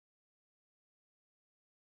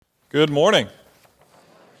Good morning.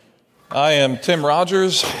 I am Tim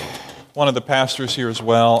Rogers, one of the pastors here as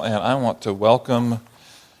well, and I want to welcome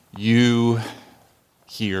you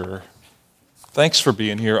here. Thanks for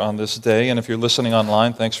being here on this day, and if you're listening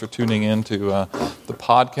online, thanks for tuning in to the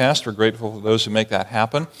podcast. We're grateful for those who make that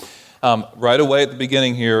happen. Right away at the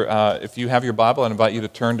beginning here, if you have your Bible, I invite you to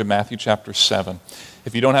turn to Matthew chapter 7.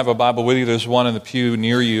 If you don't have a Bible with you, there's one in the pew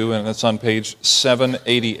near you, and it's on page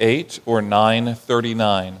 788 or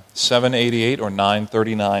 939. 788 or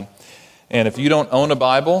 939. And if you don't own a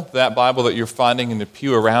Bible, that Bible that you're finding in the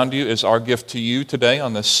pew around you is our gift to you today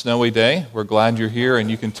on this snowy day. We're glad you're here, and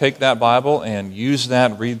you can take that Bible and use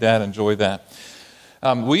that, read that, enjoy that.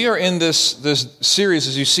 We are in this series,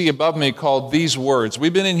 as you see above me, called These Words.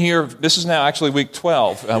 We've been in here, this is now actually week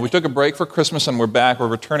 12. We took a break for Christmas, and we're back. We're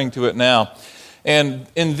returning to it now. And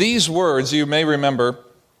in these words, you may remember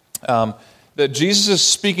that Jesus is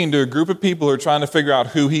speaking to a group of people who are trying to figure out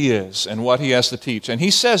who he is and what he has to teach. And he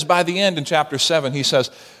says by the end in chapter 7, he says,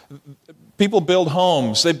 people build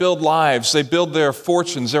homes, they build lives, they build their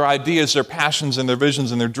fortunes, their ideas, their passions, and their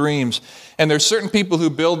visions and their dreams. And there's certain people who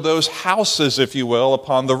build those houses, if you will,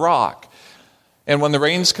 upon the rock. And when the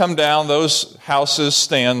rains come down, those houses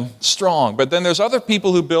stand strong. But then there's other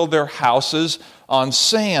people who build their houses on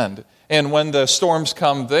sand. And when the storms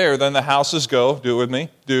come there, then the houses go, do it with me,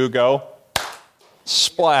 go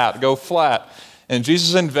splat, go flat. And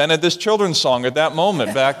Jesus invented this children's song at that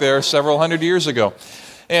moment back there several hundred years ago.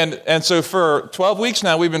 And so for 12 weeks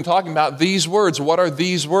now, we've been talking about these words. What are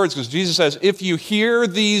these words? Because Jesus says, if you hear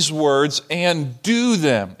these words and do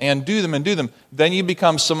them, then you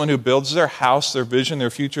become someone who builds their house, their vision, their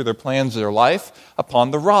future, their plans, their life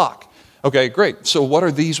upon the rock. Okay, great. So what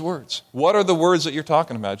are these words? What are the words that you're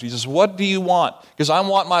talking about, Jesus? What do you want? Because I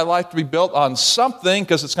want my life to be built on something,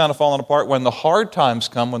 because it's kind of falling apart when the hard times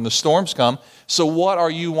come, when the storms come. So what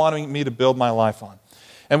are you wanting me to build my life on?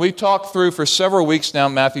 And we've talked through for several weeks now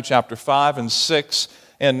Matthew chapter 5 and 6,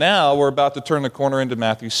 and now we're about to turn the corner into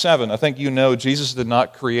Matthew 7. I think you know Jesus did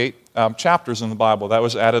not create chapters in the Bible. That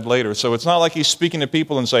was added later. So it's not like he's speaking to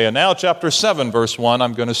people and saying, now chapter 7, verse 1,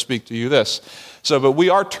 I'm going to speak to you this. But we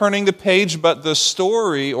are turning the page, but the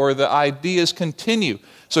story or the ideas continue.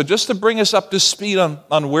 So just to bring us up to speed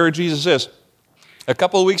on where Jesus is, a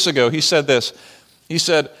couple of weeks ago he said this. He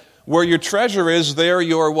said, where your treasure is, there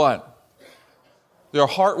your what? Your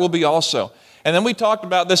heart will be also. And then we talked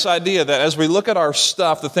about this idea that as we look at our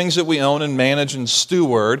stuff, the things that we own and manage and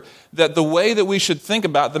steward, that the way that we should think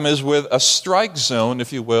about them is with a strike zone,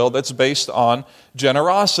 if you will, that's based on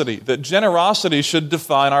generosity. That generosity should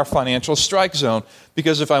define our financial strike zone.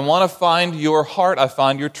 Because if I want to find your heart, I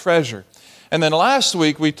find your treasure. And then last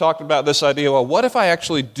week we talked about this idea, well, what if I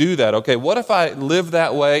actually do that? Okay, what if I live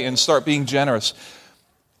that way and start being generous?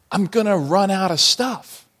 I'm going to run out of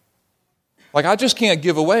stuff. Like, I just can't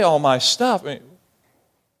give away all my stuff. I mean,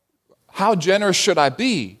 how generous should I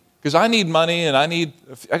be? Because I need money, and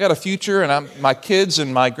I got a future, and my kids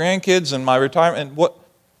and my grandkids and my retirement. And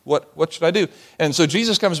what should I do? And so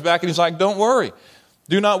Jesus comes back and he's like, don't worry.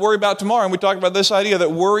 Do not worry about tomorrow. And we talked about this idea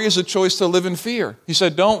that worry is a choice to live in fear. He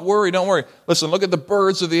said, don't worry. Listen, look at the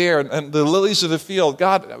birds of the air and the lilies of the field.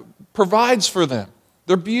 God provides for them.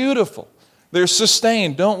 They're beautiful. They're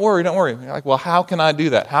sustained. Don't worry. You're like, well, how can I do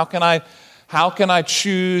that? How can I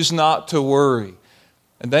choose not to worry?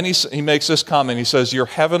 And then he makes this comment. He says, your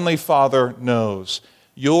heavenly Father knows.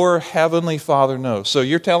 Your heavenly Father knows. So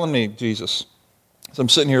you're telling me, Jesus, as I'm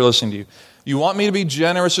sitting here listening to you, you want me to be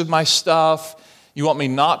generous with my stuff. You want me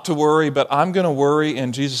not to worry, but I'm going to worry.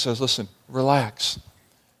 And Jesus says, listen, relax.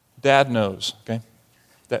 Dad knows, okay?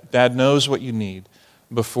 Dad knows what you need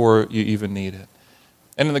before you even need it.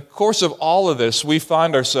 And in the course of all of this, we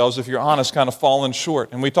find ourselves, if you're honest, kind of falling short.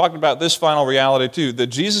 And we talked about this final reality too, that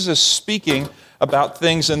Jesus is speaking about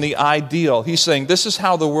things in the ideal. He's saying this is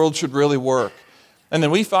how the world should really work. And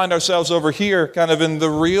then we find ourselves over here, kind of in the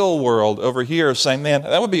real world over here, saying, man,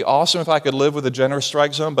 that would be awesome if I could live with a generous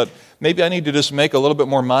strike zone, but maybe I need to just make a little bit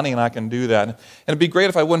more money and I can do that. And it'd be great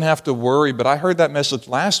if I wouldn't have to worry, but I heard that message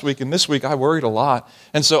last week, and this week I worried a lot.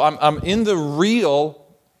 And so I'm in the real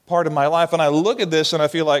part of my life, and I look at this and I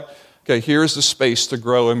feel like, okay, here's the space to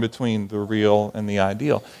grow in between the real and the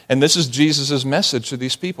ideal. And this is Jesus' message to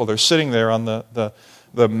these people. They're sitting there on the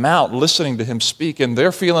mount listening to him speak, and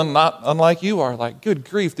they're feeling not unlike you are, like, good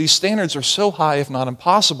grief, these standards are so high, if not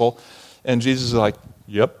impossible. And Jesus is like,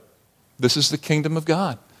 yep, this is the kingdom of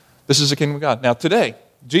God. This is the kingdom of God. Now today,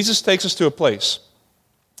 Jesus takes us to a place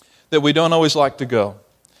that we don't always like to go.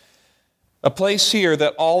 A place here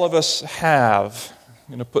that all of us have.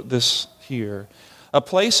 I'm going to put this here. a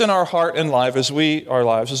place in our heart and life as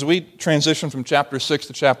we transition from chapter 6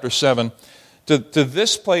 to chapter 7 to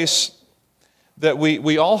this place that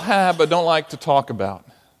we all have but don't like to talk about.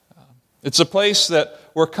 It's a place that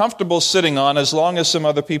we're comfortable sitting on as long as some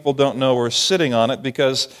other people don't know we're sitting on it,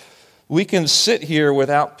 because we can sit here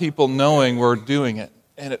without people knowing we're doing it.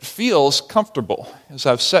 And it feels comfortable, as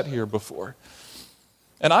I've sat here before.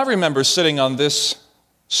 And I remember sitting on this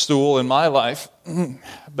stool in my life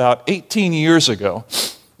about 18 years ago.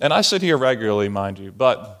 And I sit here regularly, mind you.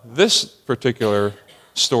 But this particular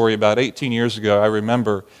story about 18 years ago, I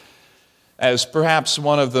remember as perhaps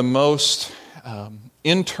one of the most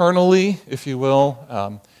internally, if you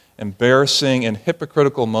will, embarrassing and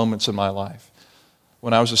hypocritical moments in my life.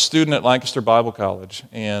 When I was a student at Lancaster Bible College,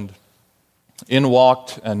 and in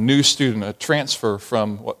walked a new student, a transfer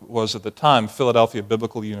from what was at the time Philadelphia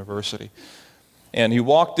Biblical University. And he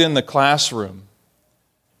walked in the classroom,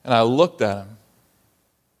 and I looked at him.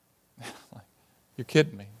 You're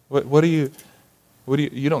kidding me. What do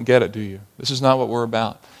you don't get it, do you? This is not what we're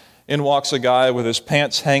about. In walks a guy with his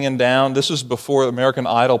pants hanging down. This was before the American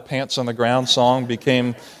Idol Pants on the Ground song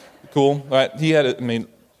became cool. Right? He had,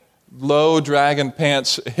 low dragon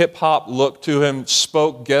pants, hip-hop look to him,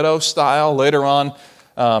 spoke ghetto style. Later on,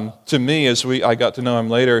 to me, I got to know him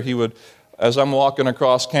later, he would, as I'm walking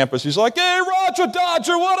across campus, he's like, "Hey, Roger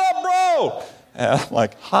Dodger, what up, bro?" And I'm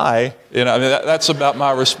like, "Hi." That's about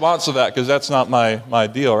my response to that, because that's not my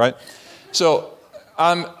deal, right? So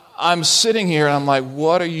I'm sitting here, and I'm like,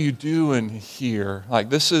 what are you doing here? Like,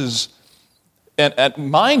 this is, and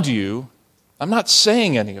mind you, I'm not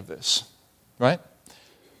saying any of this, right?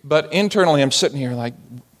 But internally, I'm sitting here like,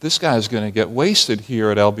 this guy's going to get wasted here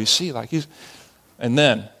at LBC. And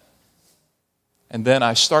then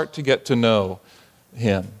I start to get to know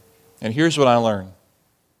him. And here's what I learned.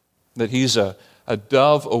 That he's a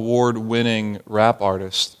Dove Award-winning rap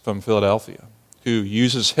artist from Philadelphia who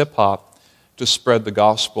uses hip-hop to spread the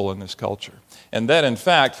gospel in this culture. And that, in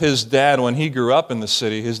fact, his dad, when he grew up in the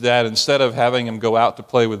city, his dad, instead of having him go out to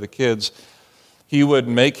play with the kids, he would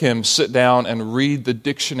make him sit down and read the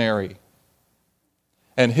dictionary.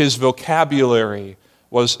 And his vocabulary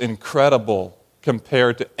was incredible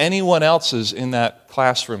compared to anyone else's in that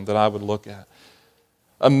classroom that I would look at.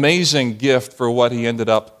 Amazing gift for what he ended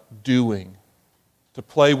up doing. To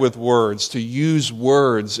play with words, to use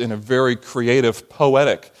words in a very creative,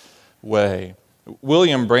 poetic way.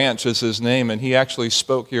 William Branch is his name, and he actually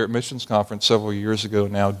spoke here at Missions Conference several years ago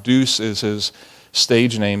now. Deuce is his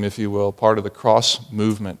stage name, if you will, part of the Cross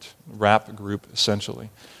Movement rap group, essentially.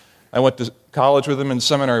 I went to college with him and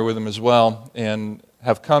seminary with him as well, and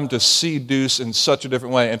have come to see Deuce in such a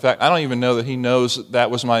different way. In fact, I don't even know that he knows that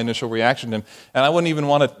was my initial reaction to him, and I wouldn't even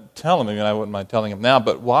want to tell him. I wouldn't mind telling him now,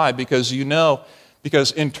 but why? Because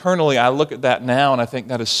internally I look at that now, and I think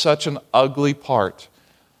that is such an ugly part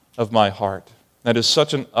of my heart. That is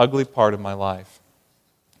such an ugly part of my life.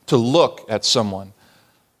 To look at someone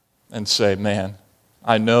and say, man,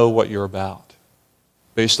 I know what you're about,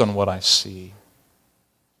 based on what I see.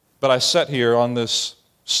 But I sat here on this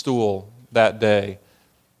stool that day,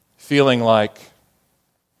 feeling like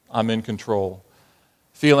I'm in control,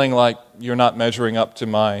 feeling like you're not measuring up to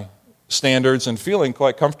my standards, and feeling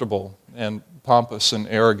quite comfortable and pompous and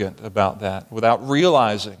arrogant about that, without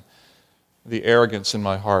realizing the arrogance in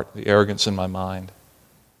my heart, the arrogance in my mind.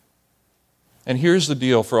 And here's the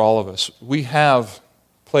deal for all of us. We have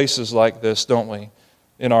places like this, don't we,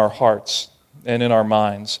 in our hearts and in our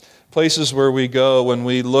minds. Places where we go when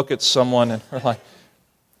we look at someone and we're like,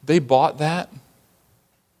 they bought that?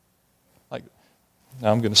 Like,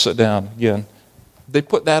 now I'm going to sit down again. They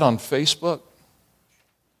put that on Facebook?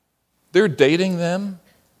 They're dating them?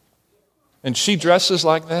 And she dresses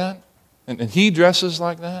like that? And he dresses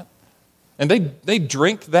like that? And they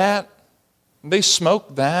drink that? And they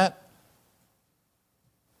smoke that?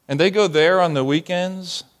 And they go there on the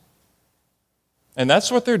weekends? And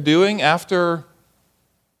that's what they're doing after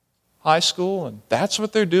high school, and that's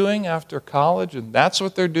what they're doing after college, and that's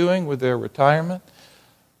what they're doing with their retirement.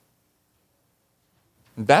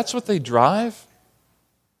 And that's what they drive.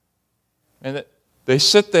 And they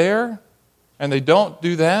sit there, and they don't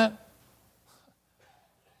do that.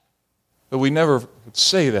 But we never would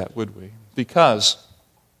say that, would we? Because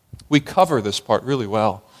we cover this part really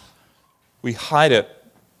well. We hide it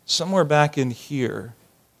somewhere back in here.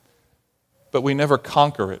 But we never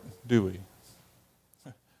conquer it, do we?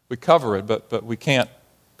 We cover it, but we can't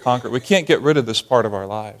conquer it. We can't get rid of this part of our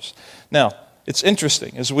lives. Now, it's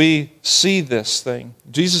interesting. As we see this thing,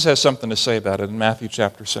 Jesus has something to say about it in Matthew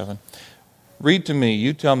chapter 7. Read to me,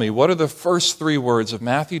 you tell me, what are the first three words of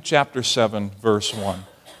Matthew chapter 7, verse 1?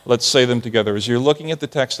 Let's say them together. As you're looking at the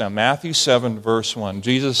text now, Matthew 7, verse 1,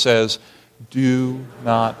 Jesus says, do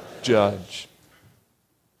not judge.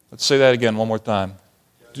 Let's say that again one more time.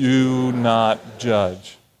 Do not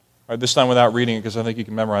judge. All right, this time without reading it, because I think you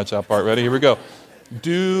can memorize that part. Ready? Here we go.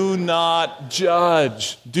 Do not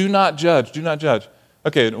judge. Do not judge. Do not judge.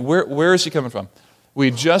 Okay, where is he coming from? We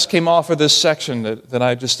just came off of this section that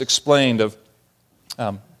I just explained of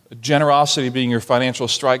generosity being your financial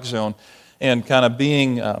strike zone, and kind of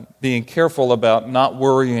being careful about not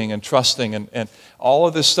worrying and trusting and all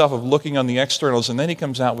of this stuff of looking on the externals. And then he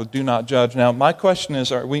comes out with do not judge. Now, my question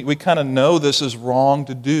is, we kind of know this is wrong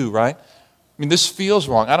to do, right? I mean, this feels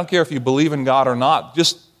wrong. I don't care if you believe in God or not.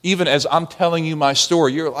 Just even as I'm telling you my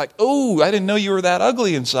story, you're like, oh, I didn't know you were that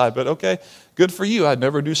ugly inside, but okay, good for you. I'd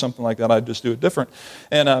never do something like that. I'd just do it different.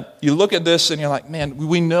 And you look at this and you're like, man,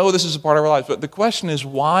 we know this is a part of our lives. But the question is,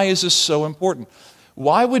 why is this so important?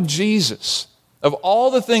 Why would Jesus, of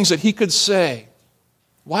all the things that he could say,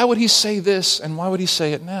 why would he say this and why would he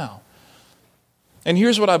say it now? And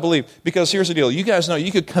here's what I believe, because here's the deal. You guys know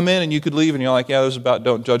you could come in and you could leave and you're like, yeah, this is about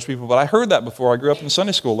don't judge people. But I heard that before. I grew up in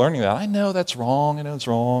Sunday school learning that. I know that's wrong. I know it's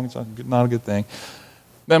wrong. It's not a good thing.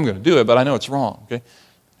 Then I'm going to do it, but I know it's wrong. Okay.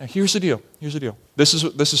 Now here's the deal. Here's the deal. This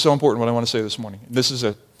is so important, what I want to say this morning. This is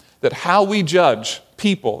it. That how we judge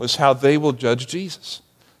people is how they will judge Jesus.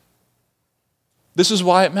 This is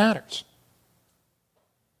why it matters.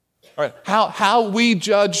 All right. How we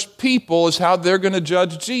judge people is how they're going to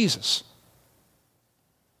judge Jesus.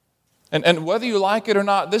 And whether you like it or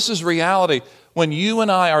not, this is reality. When you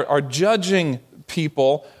and I are judging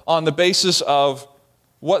people on the basis of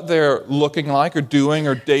what they're looking like or doing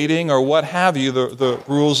or dating or what have you, the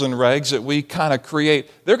rules and regs that we kind of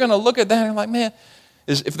create, they're going to look at that and like, man,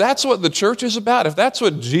 if that's what the church is about, if that's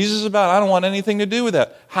what Jesus is about, I don't want anything to do with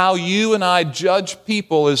that. How you and I judge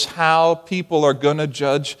people is how people are going to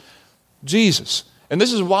judge Jesus. And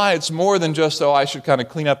this is why it's more than just, I should kind of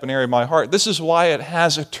clean up an area of my heart. This is why it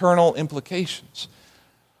has eternal implications.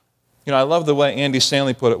 You know, I love the way Andy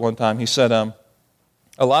Stanley put it one time. He said,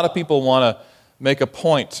 a lot of people want to make a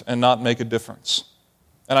point and not make a difference.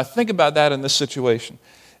 And I think about that in this situation.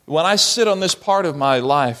 When I sit on this part of my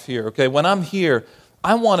life here, okay, when I'm here,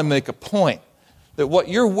 I want to make a point that what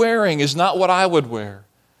you're wearing is not what I would wear.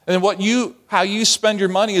 And how you spend your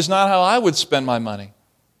money is not how I would spend my money.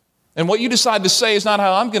 And what you decide to say is not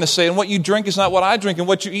how I'm going to say. And what you drink is not what I drink. And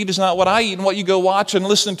what you eat is not what I eat. And what you go watch and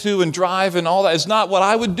listen to and drive and all that is not what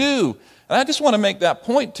I would do. And I just want to make that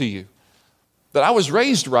point to you. That I was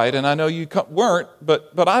raised right, and I know you weren't,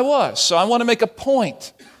 but I was. So I want to make a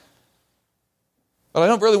point. But I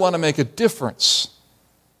don't really want to make a difference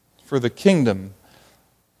for the kingdom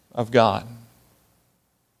of God.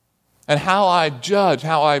 And how I judge,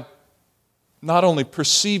 how I not only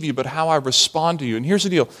perceive you, but how I respond to you. And here's the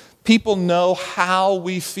deal. People know how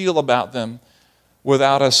we feel about them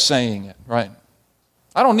without us saying it, right?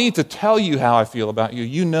 I don't need to tell you how I feel about you.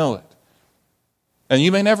 You know it. And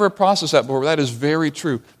you may never have processed that before, but that is very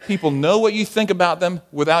true. People know what you think about them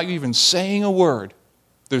without you even saying a word.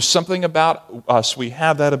 There's something about us. We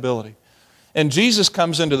have that ability. And Jesus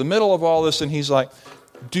comes into the middle of all this and he's like,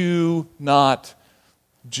 do not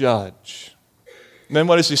judge. And then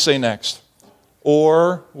what does he say next?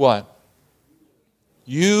 Or what?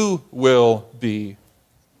 You will be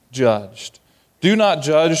judged. Do not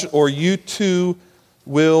judge, or you too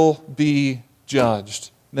will be judged.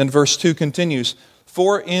 Then verse 2 continues,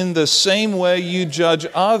 for in the same way you judge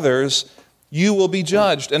others, you will be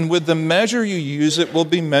judged, and with the measure you use, it will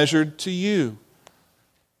be measured to you.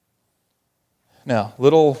 Now,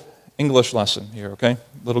 little English lesson here, okay?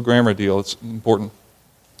 Little grammar deal, it's important.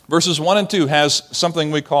 Verses 1 and 2 has something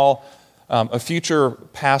we call a future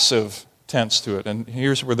passive tense to it, and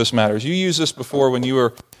here's where this matters. You used this before when you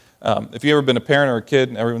were, if you've ever been a parent or a kid,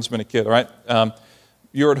 and everyone's been a kid, all right?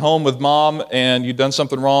 You're at home with mom, and you've done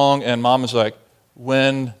something wrong, and mom is like,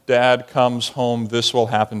 when dad comes home, this will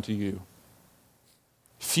happen to you.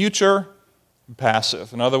 Future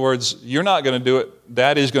passive. In other words, you're not going to do it,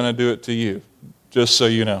 dad is going to do it to you, just so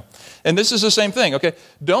you know. And this is the same thing, okay?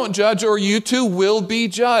 Don't judge or you too will be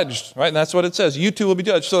judged, right? And that's what it says. You too will be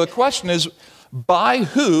judged. So the question is, by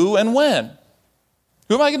who and when?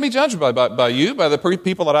 Who am I going to be judged by? By you? By the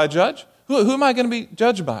people that I judge? Who am I going to be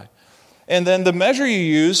judged by? And then the measure you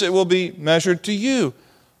use, it will be measured to you.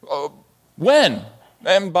 When?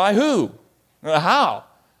 And by who? How?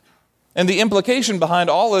 And the implication behind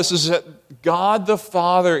all this is that God the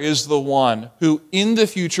Father is the one who in the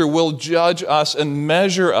future will judge us and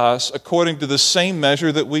measure us according to the same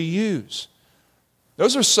measure that we use.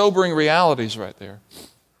 Those are sobering realities right there,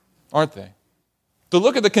 aren't they? To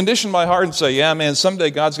look at the condition of my heart and say, yeah, man,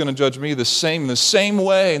 someday God's going to judge me in the same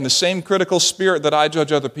way, in the same critical spirit that I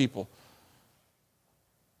judge other people.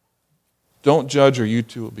 Don't judge or you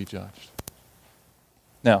too will be judged.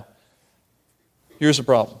 Now, here's the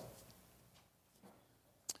problem.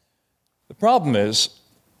 The problem is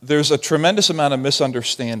there's a tremendous amount of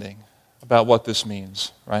misunderstanding about what this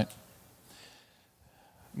means, right?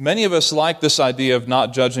 Many of us like this idea of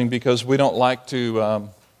not judging because we don't like to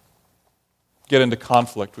get into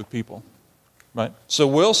conflict with people, right? So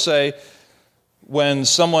we'll say when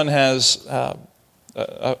someone has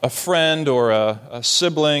a friend or a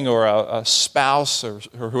sibling or a spouse or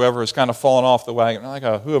whoever has kind of fallen off the wagon, like,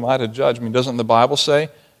 who am I to judge? I mean, doesn't the Bible say,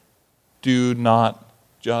 do not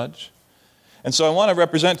judge? And so I want to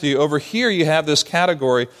represent to you, over here you have this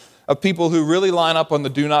category of people who really line up on the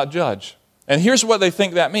do not judge. And here's what they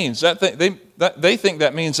think that means. They think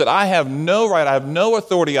that means that I have no right, I have no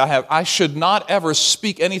authority, I should not ever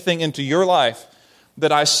speak anything into your life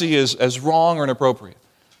that I see as wrong or inappropriate.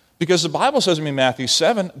 Because the Bible says to me in Matthew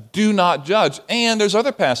 7, do not judge. And there's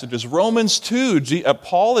other passages. Romans 2,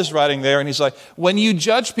 Paul is writing there, and he's like, when you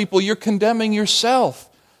judge people, you're condemning yourself.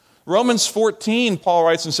 Romans 14, Paul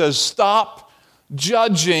writes and says, stop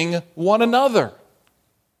judging one another.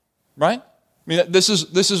 Right? I mean, this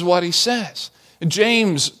is what he says.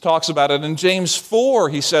 James talks about it. In James 4,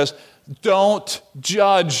 he says, don't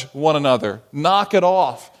judge one another. Knock it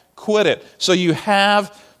off. Quit it. So you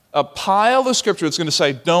have a pile of scripture that's going to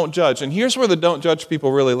say, don't judge. And here's where the don't judge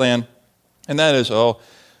people really land. And that is,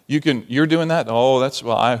 you're doing that?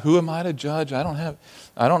 Who am I to judge? I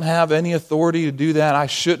don't have any authority to do that. I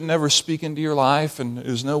shouldn't ever speak into your life, and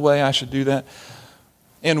there's no way I should do that.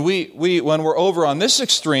 And we when we're over on this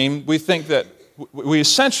extreme, we think that we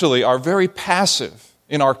essentially are very passive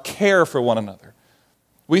in our care for one another.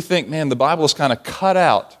 We think, man, the Bible has kind of cut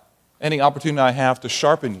out any opportunity I have to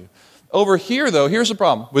sharpen you. Over here, though, here's the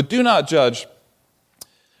problem. With do not judge,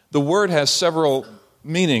 the word has several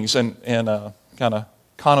meanings and kind of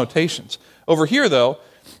connotations. Over here, though,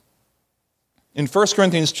 in 1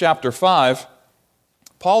 Corinthians chapter 5,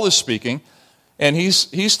 Paul is speaking, and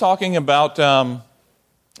he's talking about the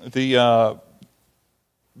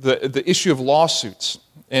issue of lawsuits.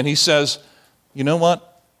 And he says, you know what?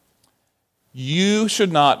 You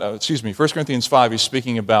should not, 1 Corinthians 5, he's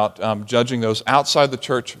speaking about judging those outside the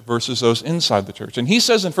church versus those inside the church. And he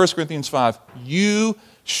says in 1 Corinthians 5, you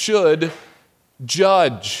should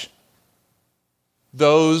judge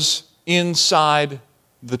those inside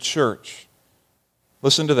the church.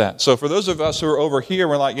 Listen to that. So for those of us who are over here,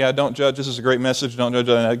 we're like, yeah, don't judge. This is a great message. Don't judge.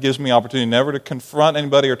 And it gives me opportunity never to confront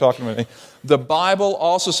anybody or talk to anybody. The Bible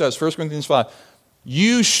also says, 1 Corinthians 5,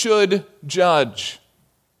 you should judge.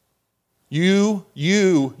 You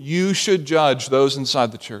should judge those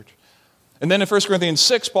inside the church. And then in 1 Corinthians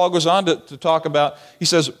 6, Paul goes on to talk about, he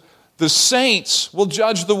says, the saints will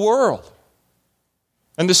judge the world.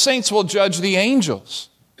 And the saints will judge the angels.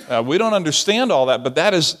 We don't understand all that, but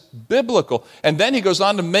that is biblical. And then he goes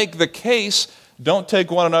on to make the case, don't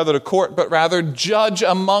take one another to court, but rather judge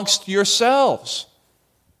amongst yourselves.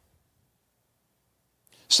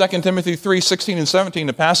 2 Timothy 3, 16 and 17,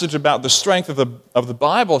 a passage about the strength of the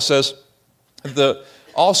Bible says,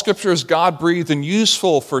 all Scripture is God-breathed and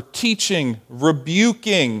useful for teaching,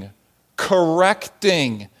 rebuking,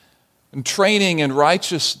 correcting, and training in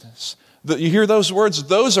righteousness. You hear those words?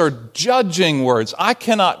 Those are judging words. I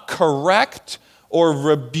cannot correct or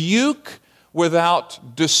rebuke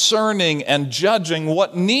without discerning and judging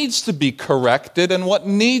what needs to be corrected and what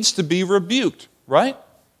needs to be rebuked, right?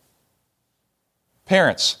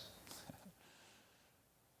 Parents,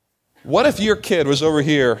 what if your kid was over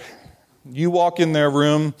here, you walk in their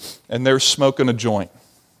room and they're smoking a joint?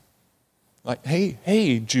 Like,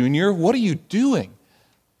 hey, Junior, what are you doing?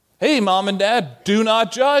 Hey, Mom and Dad, do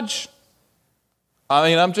not judge. I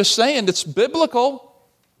mean, I'm just saying, it's biblical.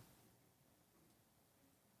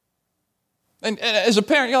 And as a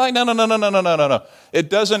parent, you're like, no. It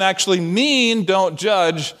doesn't actually mean don't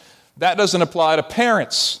judge. That doesn't apply to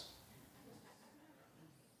parents.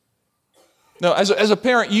 No, as a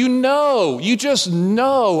parent, you just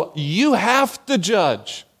know you have to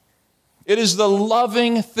judge. It is the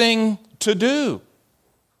loving thing to do.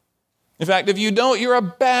 In fact, if you don't, you're a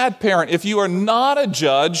bad parent. If you are not a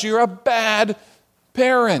judge, you're a bad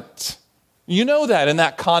parent. You know that in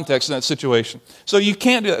that context, in that situation. So you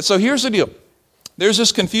can't do that. So here's the deal. There's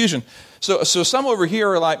this confusion. So some over here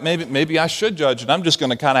are like, maybe I should judge, and I'm just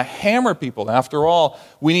going to kind of hammer people. After all,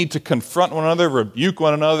 we need to confront one another, rebuke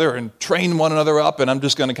one another, and train one another up, and I'm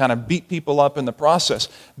just going to kind of beat people up in the process.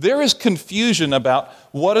 There is confusion about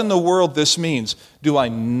what in the world this means. Do I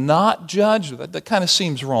not judge? That kind of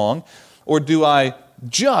seems wrong. Or do I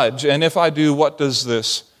judge? And if I do, what does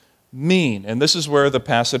this mean? And this is where the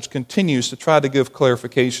passage continues to try to give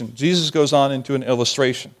clarification. Jesus goes on into an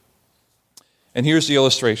illustration. And here's the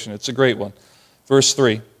illustration. It's a great one. Verse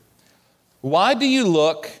 3. Why do you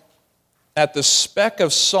look at the speck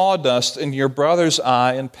of sawdust in your brother's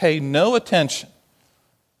eye and pay no attention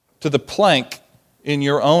to the plank in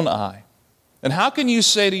your own eye? And how can you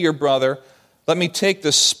say to your brother, let me take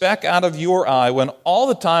the speck out of your eye, when all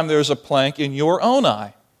the time there's a plank in your own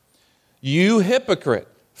eye? You hypocrite.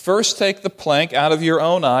 First take the plank out of your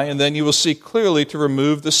own eye, and then you will see clearly to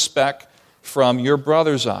remove the speck from your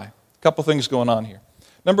brother's eye. A couple things going on here.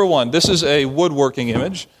 Number one, this is a woodworking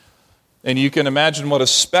image, and you can imagine what a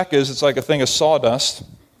speck is. It's like a thing of sawdust.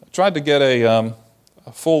 I tried to get a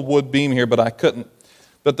full wood beam here, but I couldn't.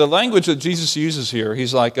 But the language that Jesus uses here,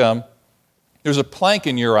 he's like, there's a plank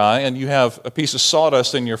in your eye, and you have a piece of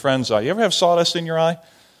sawdust in your friend's eye. You ever have sawdust in your eye?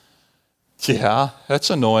 Yeah, that's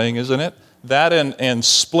annoying, isn't it? That and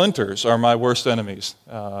splinters are my worst enemies.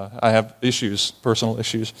 I have issues, personal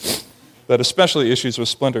issues, but especially issues with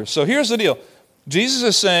splinters. So here's the deal. Jesus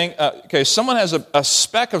is saying, someone has a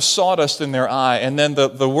speck of sawdust in their eye, and then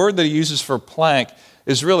the word that he uses for plank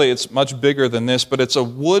is really, it's much bigger than this, but it's a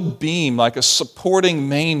wood beam, like a supporting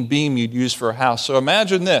main beam you'd use for a house. So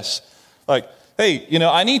imagine this, like, hey,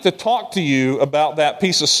 I need to talk to you about that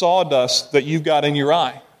piece of sawdust that you've got in your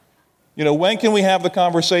eye. When can we have the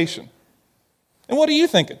conversation? And what are you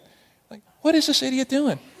thinking? Like, what is this idiot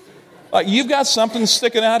doing? You've got something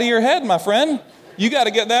sticking out of your head, my friend. You got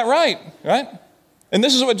to get that right? And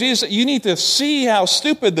this is what Jesus said. You need to see how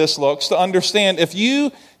stupid this looks to understand. If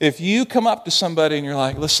you come up to somebody and you're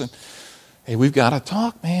like, listen, hey, we've got to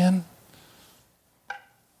talk, man.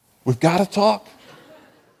 We've got to talk.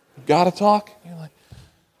 We've got to talk. You're like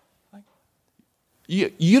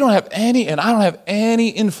you don't have any, and I don't have any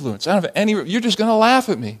influence. I don't have any. You're just going to laugh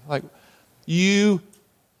at me. Like, you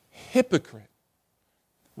hypocrite.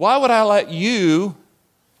 Why would I let you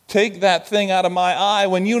take that thing out of my eye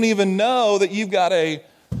when you don't even know that you've got a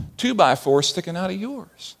 2x4 sticking out of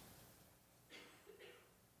yours?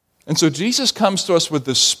 And so Jesus comes to us with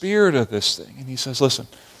the spirit of this thing, and he says, listen,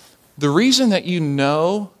 the reason that you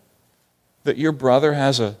know that your brother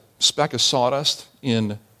has a speck of sawdust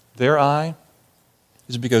in their eye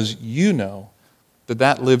is because you know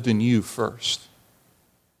that lived in you first.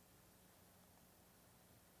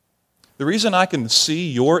 The reason I can see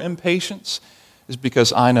your impatience is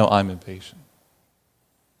because I know I'm impatient.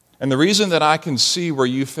 And the reason that I can see where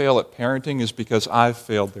you fail at parenting is because I've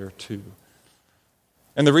failed there too.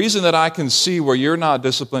 And the reason that I can see where you're not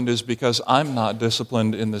disciplined is because I'm not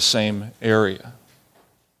disciplined in the same area.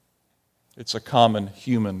 It's a common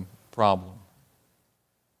human problem.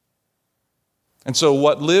 And so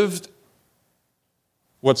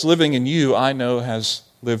what's living in you, I know has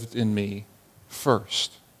lived in me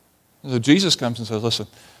first. So Jesus comes and says, listen,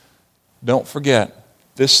 don't forget,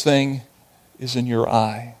 this thing is in your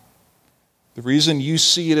eye. The reason you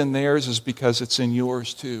see it in theirs is because it's in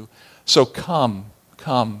yours too. So come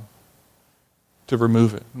to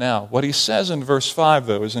remove it. Now, what he says in verse 5,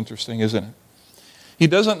 though, is interesting, isn't it? He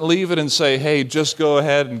doesn't leave it and say, hey, just go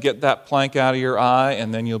ahead and get that plank out of your eye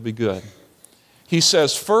and then you'll be good. He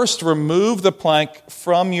says, first remove the plank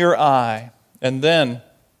from your eye, and then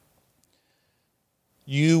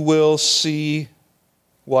you will see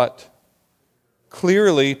what?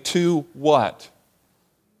 Clearly to what?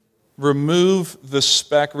 Remove the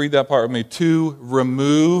speck. Read that part with me. To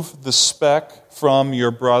remove the speck from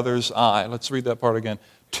your brother's eye. Let's read that part again.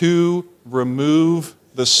 To remove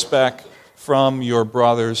the speck from your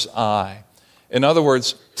brother's eye. In other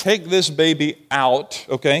words, take this baby out,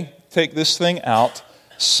 okay? Take this thing out.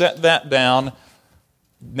 Set that down.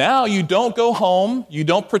 Now you don't go home. You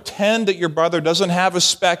don't pretend that your brother doesn't have a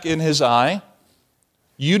speck in his eye.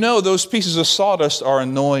 You know those pieces of sawdust are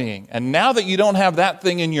annoying. And now that you don't have that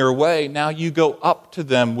thing in your way, now you go up to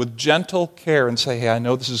them with gentle care and say, hey, I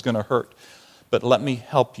know this is going to hurt, but let me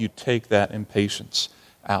help you take that impatience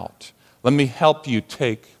out. Let me help you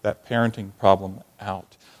take that parenting problem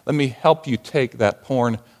out. Let me help you take that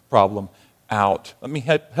porn problem out. Let me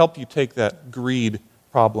help you take that greed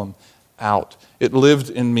problem out. It lived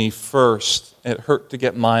in me first. It hurt to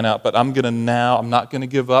get mine out, but I'm not going to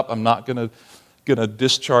give up. I'm not going to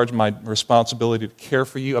discharge my responsibility to care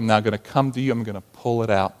for you. I'm now going to come to you. I'm going to pull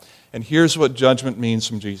it out. And here's what judgment means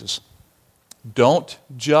from Jesus. Don't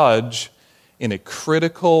judge in a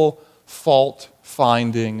critical,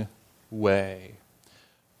 fault-finding way.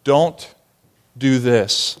 Don't do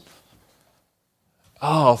this.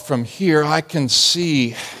 Oh, from here I can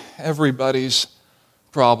see everybody's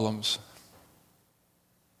problems.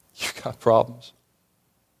 You've got problems.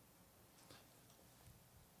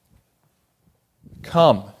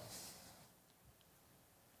 Come,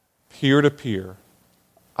 peer to peer,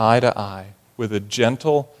 eye to eye, with a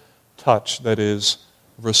gentle touch that is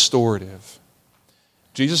restorative.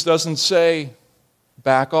 Jesus doesn't say,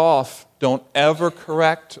 back off, don't ever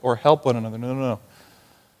correct or help one another. No.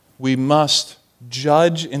 We must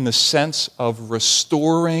judge in the sense of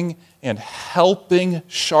restoring and helping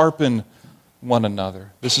sharpen one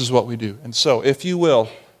another. This is what we do. And so, if you will,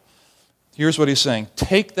 here's what he's saying.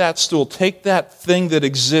 Take that stool, take that thing that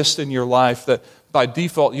exists in your life that by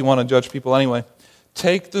default you want to judge people anyway.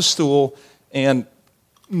 Take the stool and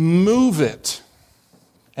move it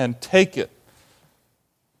and take it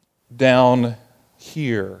down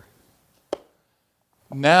here.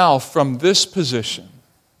 Now, from this position,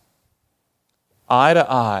 eye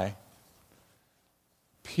to eye,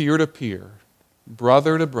 peer to peer,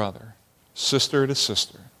 brother to brother, sister to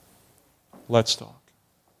sister, let's talk.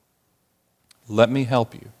 Let me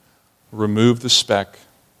help you remove the speck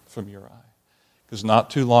from your eye. Because not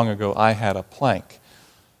too long ago, I had a plank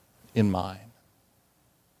in mine.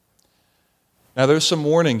 Now, there's some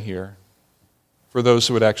warning here for those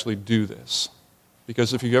who would actually do this.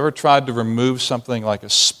 Because if you've ever tried to remove something like a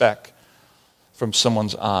speck from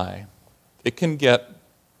someone's eye, it can get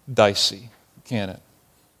dicey, can't it?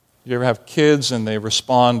 You ever have kids and they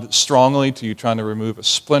respond strongly to you trying to remove a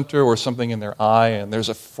splinter or something in their eye, and there's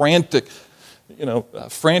a franticness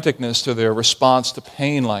to their response to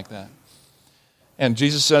pain like that. And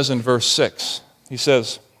Jesus says in verse 6, he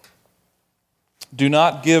says, do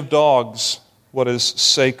not give dogs what is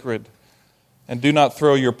sacred, and do not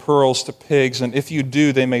throw your pearls to pigs, and if you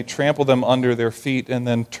do, they may trample them under their feet and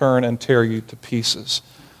then turn and tear you to pieces.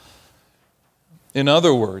 In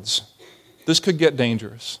other words, this could get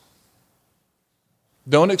dangerous.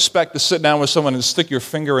 Don't expect to sit down with someone and stick your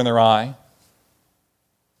finger in their eye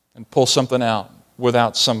and pull something out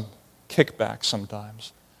without some kickback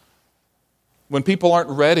sometimes. When people aren't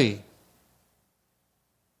ready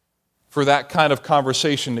for that kind of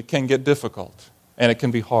conversation, it can get difficult and it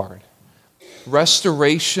can be hard.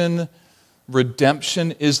 Restoration,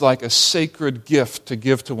 redemption is like a sacred gift to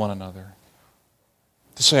give to one another.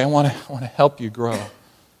 To say, I want to help you grow.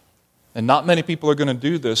 And not many people are going to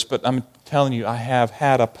do this, but I'm telling you, I have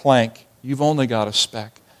had a plank. You've only got a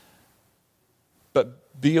speck.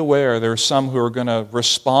 But be aware, there are some who are going to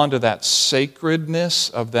respond to that sacredness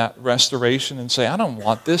of that restoration and say, I don't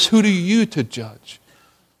want this. Who are you to judge?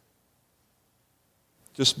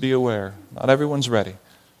 Just be aware. Not everyone's ready.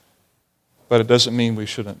 But it doesn't mean we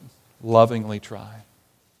shouldn't lovingly try.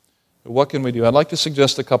 But what can we do? I'd like to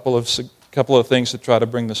suggest a couple of things to try to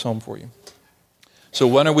bring this home for you. So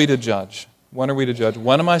when are we to judge? When are we to judge?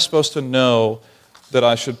 When am I supposed to know that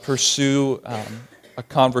I should pursue a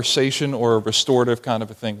conversation or a restorative kind of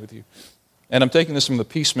a thing with you? And I'm taking this from the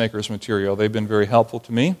Peacemakers material. They've been very helpful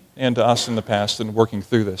to me and to us in the past in working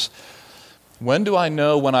through this. When do I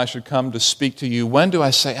know when I should come to speak to you? When do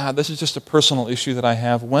I say, this is just a personal issue that I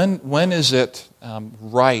have? When is it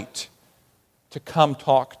right to come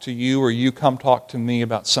talk to you or you come talk to me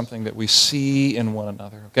about something that we see in one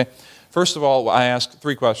another? Okay. First of all, I ask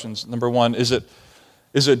 3 questions. Number 1, is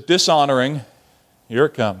it dishonoring? Here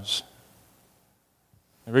it comes.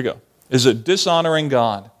 Here we go. Is it dishonoring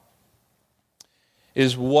God?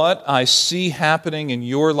 Is what I see happening in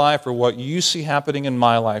your life or what you see happening in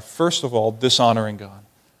my life, first of all, dishonoring God?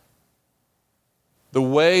 The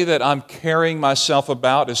way that I'm carrying myself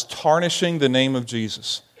about is tarnishing the name of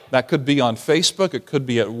Jesus. That could be on Facebook, it could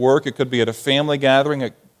be at work, it could be at a family gathering,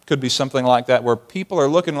 it could be something like that where people are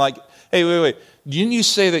looking like, hey, wait, didn't you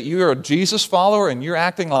say that you're a Jesus follower and you're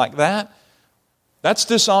acting like that? That's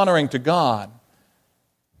dishonoring to God.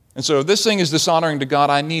 And so if this thing is dishonoring to God,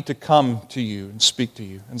 I need to come to you and speak to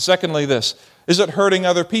you. And secondly, this, is it hurting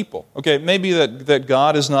other people? Okay, maybe that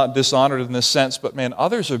God is not dishonored in this sense, but man,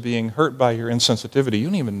 others are being hurt by your insensitivity. You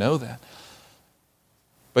don't even know that.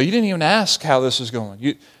 But you didn't even ask how this is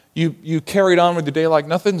going. You carried on with the day like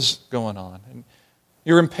nothing's going on. And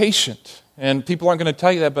you're impatient. And people aren't going to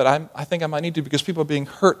tell you that, but I think I might need to because people are being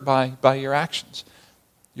hurt by your actions.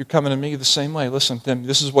 You're coming to me the same way. Listen, Tim,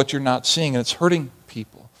 this is what you're not seeing, and it's hurting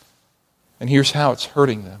people. And here's how it's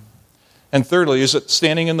hurting them. And thirdly, is it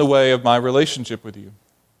standing in the way of my relationship with you?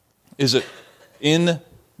 Is it in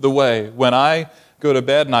the way? When I go to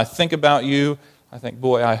bed and I think about you, I think,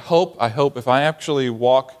 boy, I hope if I actually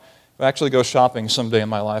go shopping someday in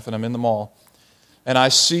my life and I'm in the mall and I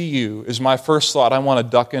see you, is my first thought, I want to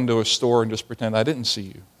duck into a store and just pretend I didn't see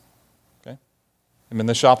you. Okay? I'm in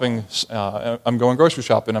the shopping, I'm going grocery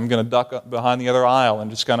shopping, I'm going to duck up behind the other aisle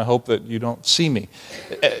and just kind of hope that you don't see me.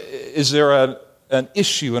 Is there an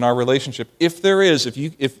issue in our relationship? If there is,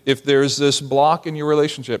 if there's this block in your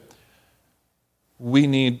relationship, we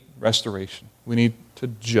need restoration. We need to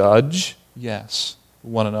judge, yes,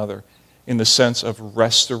 one another in the sense of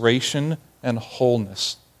restoration and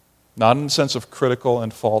wholeness, not in the sense of critical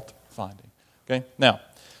and fault finding. Okay? Now,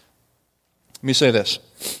 let me say this.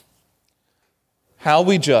 How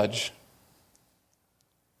we judge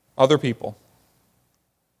other people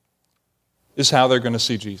is how they're going to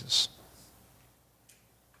see Jesus.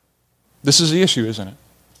 This is the issue, isn't it?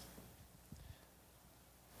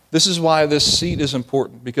 This is why this seat is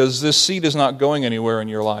important, because this seat is not going anywhere in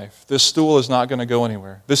your life. This stool is not going to go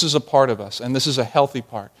anywhere. This is a part of us, and this is a healthy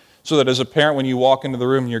part. So that as a parent, when you walk into the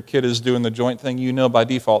room and your kid is doing the joint thing, you know by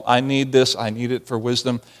default, I need this, I need it for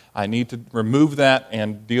wisdom, I need to remove that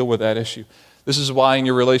and deal with that issue. This is why in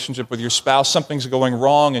your relationship with your spouse, something's going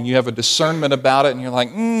wrong and you have a discernment about it and you're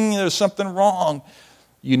like, there's something wrong.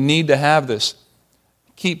 You need to have this.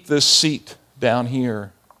 Keep this seat down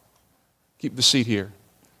here. Keep the seat here.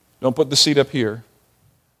 Don't put the seat up here,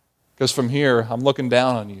 because from here, I'm looking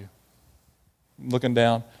down on you. I'm looking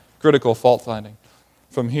down, critical fault finding.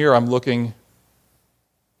 From here, I'm looking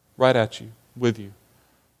right at you, with you.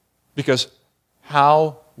 Because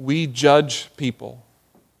how we judge people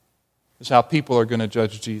is how people are going to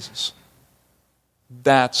judge Jesus.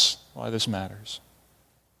 That's why this matters.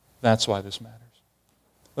 That's why this matters.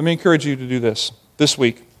 Let me encourage you to do this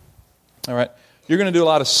week. All right? You're going to do a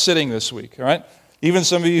lot of sitting this week, all right? Even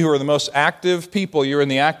some of you who are the most active people, you're in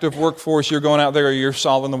the active workforce, you're going out there, you're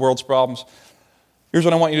solving the world's problems. Here's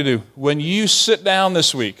what I want you to do. When you sit down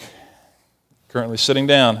this week, currently sitting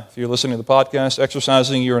down, if you're listening to the podcast,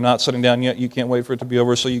 exercising, you are not sitting down yet, you can't wait for it to be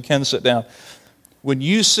over so you can sit down. When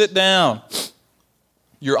you sit down,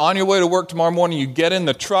 you're on your way to work tomorrow morning, you get in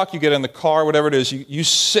the truck, you get in the car, whatever it is, you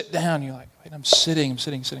sit down, you're like, wait, I'm sitting.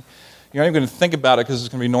 You're not even going to think about it because it's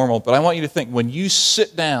going to be normal, but I want you to think, when you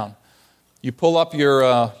sit down, you pull up your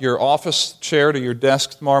office chair to your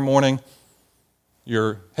desk tomorrow morning,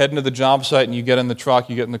 you're heading to the job site and you get in the truck,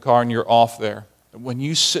 you get in the car and you're off there. When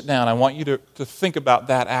you sit down, I want you to think about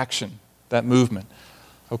that action, that movement.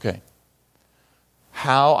 Okay,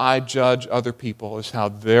 how I judge other people is how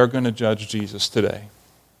they're going to judge Jesus today.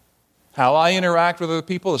 How I interact with other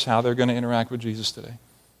people is how they're going to interact with Jesus today.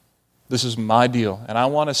 This is my deal, and I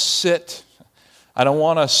want to sit. I don't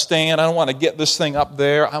want to stand. I don't want to get this thing up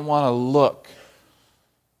there. I want to look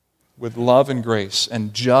with love and grace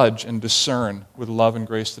and judge and discern with love and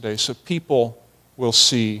grace today so people will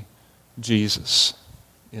see Jesus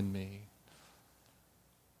in me.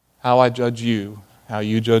 How I judge you, how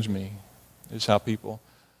you judge me, is how people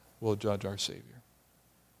will judge our Savior.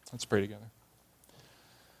 Let's pray together.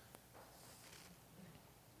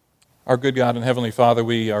 Our good God and Heavenly Father,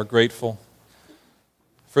 we are grateful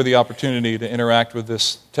for the opportunity to interact with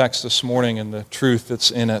this text this morning and the truth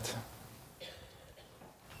that's in it.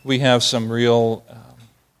 We have some real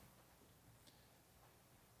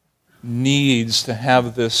needs to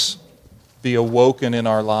have this be awoken in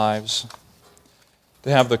our lives, to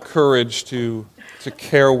have the courage to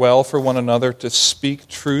care well for one another, to speak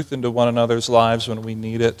truth into one another's lives when we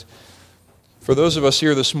need it. For those of us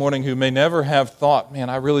here this morning who may never have thought, man,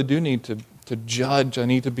 I really do need to judge, I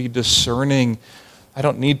need to be discerning, I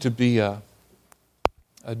don't need to be a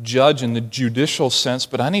judge in the judicial sense,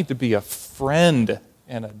 but I need to be a friend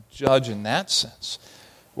and a judge in that sense,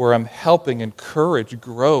 where I'm helping encourage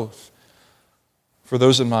growth for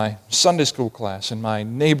those in my Sunday school class, in my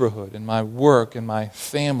neighborhood, in my work, in my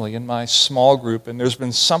family, in my small group. And there's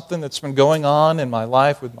been something that's been going on in my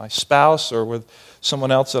life with my spouse or with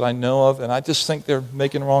someone else that I know of, and I just think they're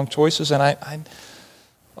making wrong choices. And I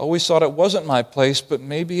always thought it wasn't my place, but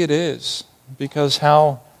maybe it is, because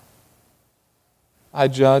how I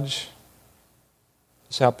judge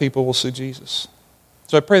is how people will see Jesus.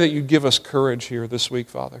 So I pray that you give us courage here this week,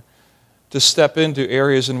 Father, to step into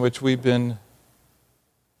areas in which we've been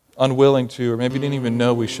unwilling to, or maybe didn't even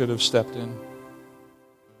know we should have stepped in.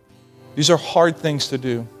 These are hard things to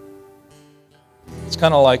do. It's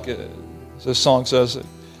kind of like, as this song says,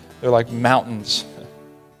 they're like mountains.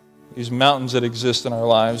 These mountains that exist in our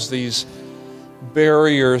lives, these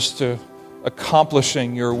barriers to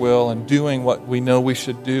accomplishing your will and doing what we know we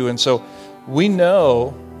should do. And so we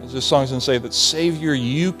know, as this song's going to say, that Savior,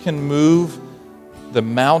 you can move the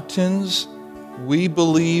mountains We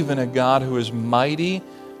believe in a God who is mighty.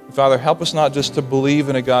 Father, help us not just to believe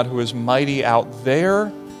in a God who is mighty out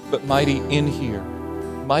there, but mighty in here.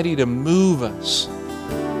 Mighty to move us,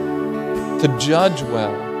 to judge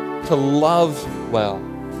well, to love well,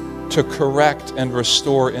 to correct and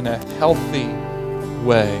restore in a healthy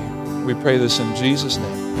way. We pray this in Jesus'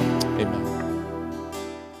 name. Amen.